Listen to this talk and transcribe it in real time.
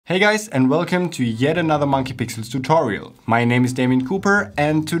Hey guys, and welcome to yet another Monkey Pixels tutorial. My name is Damien Cooper,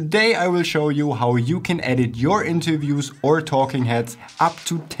 and today I will show you how you can edit your interviews or talking heads up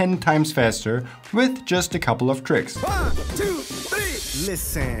to 10 times faster with just a couple of tricks. 1, 2, 3,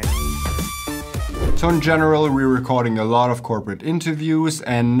 listen. So in general, we're recording a lot of corporate interviews,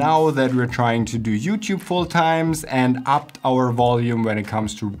 and now that we're trying to do YouTube full times and upped our volume when it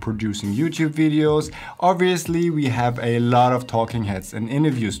comes to producing YouTube videos, obviously we have a lot of talking heads and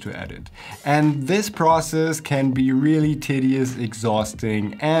interviews to edit. And this process can be really tedious,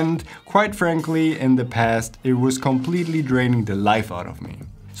 exhausting, and quite frankly, in the past, it was completely draining the life out of me.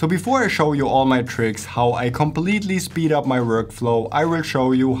 So before I show you all my tricks, how I completely speed up my workflow, I will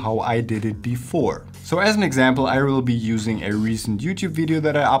show you how I did it before. So as an example, I will be using a recent YouTube video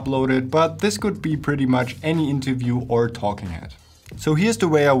that I uploaded, but this could be pretty much any interview or talking head. So here's the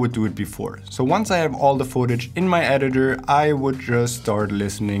way I would do it before. So once I have all the footage in my editor, I would just start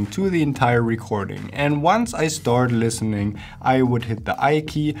listening to the entire recording. And once I start listening, I would hit the I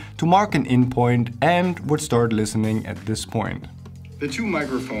key to mark an in point and would start listening at this point. The two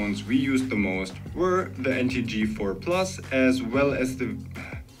microphones we used the most were the NTG4 Plus as well as the...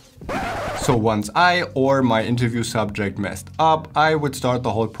 So once I or my interview subject messed up, I would start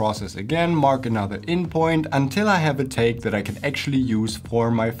the whole process again, mark another in point until I have a take that I can actually use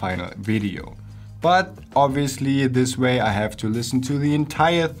for my final video. But obviously this way I have to listen to the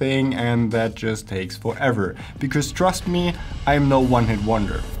entire thing, and that just takes forever. Because trust me, I'm no one-hit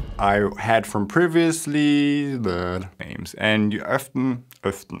wonder. I had from previously the names and you often.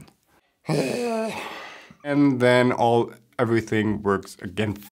 And then everything works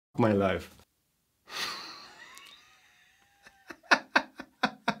again. My life.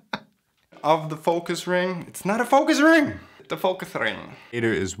 Of the focus ring. It's not a focus ring. The focus ring. It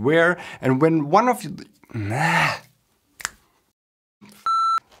is where and when one of you...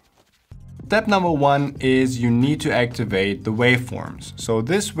 Step number one is you need to activate the waveforms. So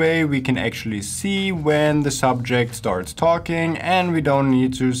this way we can actually see when the subject starts talking and we don't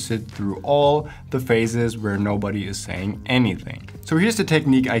need to sit through all the phases where nobody is saying anything. So here's the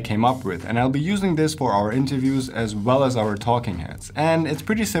technique I came up with, and I'll be using this for our interviews as well as our talking heads. And it's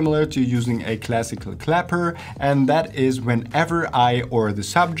pretty similar to using a classical clapper, and that is whenever I or the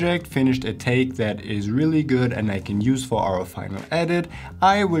subject finished a take that is really good and I can use for our final edit,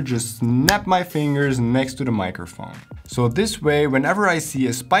 I will just snap my fingers next to the microphone. So this way, whenever I see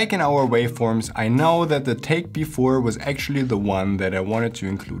a spike in our waveforms, I know that the take before was actually the one that I wanted to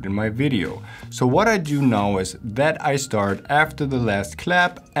include in my video. So what I do now is that I start after the last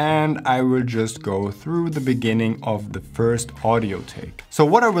clap and I will just go through the beginning of the first audio take. So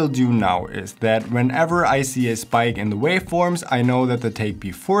what I will do now is that whenever I see a spike in the waveforms, I know that the take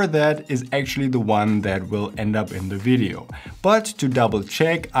before that is actually the one that will end up in the video. But to double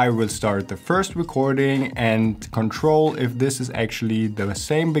check, I will start the first recording and control if this is actually the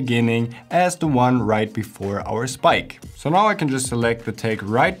same beginning as the one right before our spike. So now I can just select the take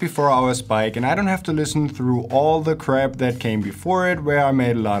right before our spike and I don't have to listen through all the crap that came before it where I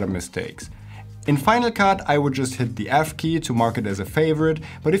made a lot of mistakes. In Final Cut, I would just hit the F key to mark it as a favorite,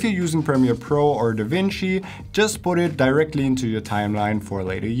 but if you're using Premiere Pro or Davinci, just put it directly into your timeline for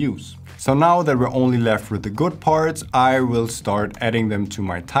later use. So now that we're only left with the good parts, I will start adding them to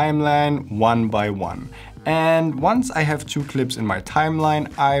my timeline one by one. And once I have two clips in my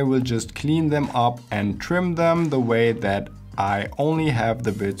timeline, I will just clean them up and trim them the way that I only have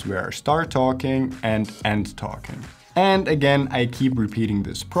the bits where I start talking and end talking. And again, I keep repeating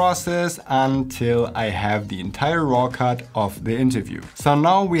this process until I have the entire raw cut of the interview. So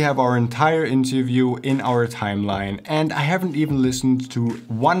now we have our entire interview in our timeline, and I haven't even listened to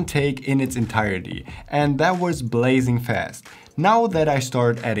one take in its entirety, and that was blazing fast. Now that I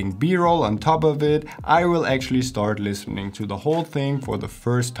start adding B-roll on top of it, I will actually start listening to the whole thing for the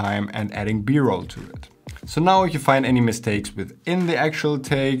first time and adding B-roll to it. So now if you find any mistakes within the actual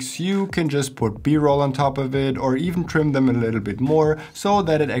takes, you can just put B-roll on top of it or even trim them a little bit more so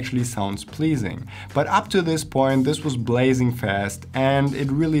that it actually sounds pleasing. But up to this point, this was blazing fast and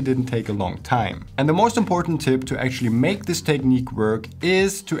it really didn't take a long time. And the most important tip to actually make this technique work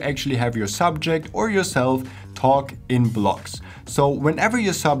is to actually have your subject or yourself talk in blocks. So whenever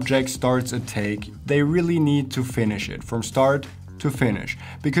your subject starts a take, they really need to finish it from start to finish.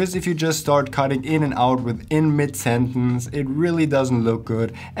 Because if you just start cutting in and out within mid-sentence, it really doesn't look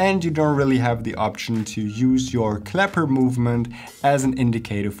good and you don't really have the option to use your clapper movement as an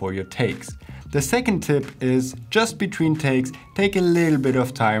indicator for your takes. The second tip is just between takes, take a little bit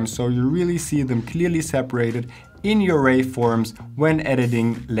of time so you really see them clearly separated in your waveforms when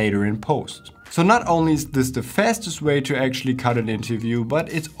editing later in post. So not only is this the fastest way to actually cut an interview,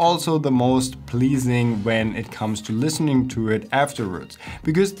 but it's also the most pleasing when it comes to listening to it afterwards.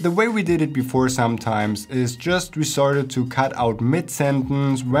 Because the way we did it before sometimes is just we started to cut out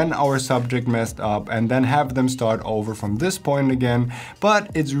mid-sentence when our subject messed up and then have them start over from this point again. But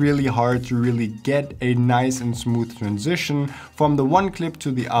it's really hard to really get a nice and smooth transition from the one clip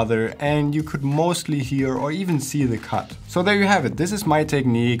to the other, and you could mostly hear or even see the cut. So there you have it. This is my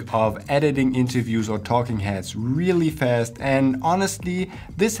technique of editing interviews or talking heads really fast, and honestly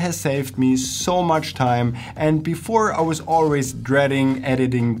this has saved me so much time. And before I was always dreading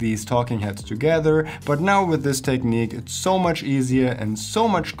editing these talking heads together, but now with this technique it's so much easier and so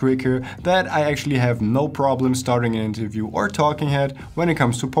much quicker that I actually have no problem starting an interview or talking head when it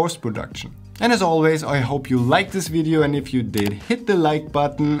comes to post-production. And as always, I hope you liked this video, and if you did, hit the like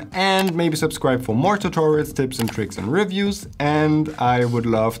button and maybe subscribe for more tutorials, tips and tricks and reviews, and I would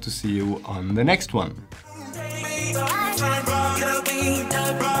love to see you on the next one.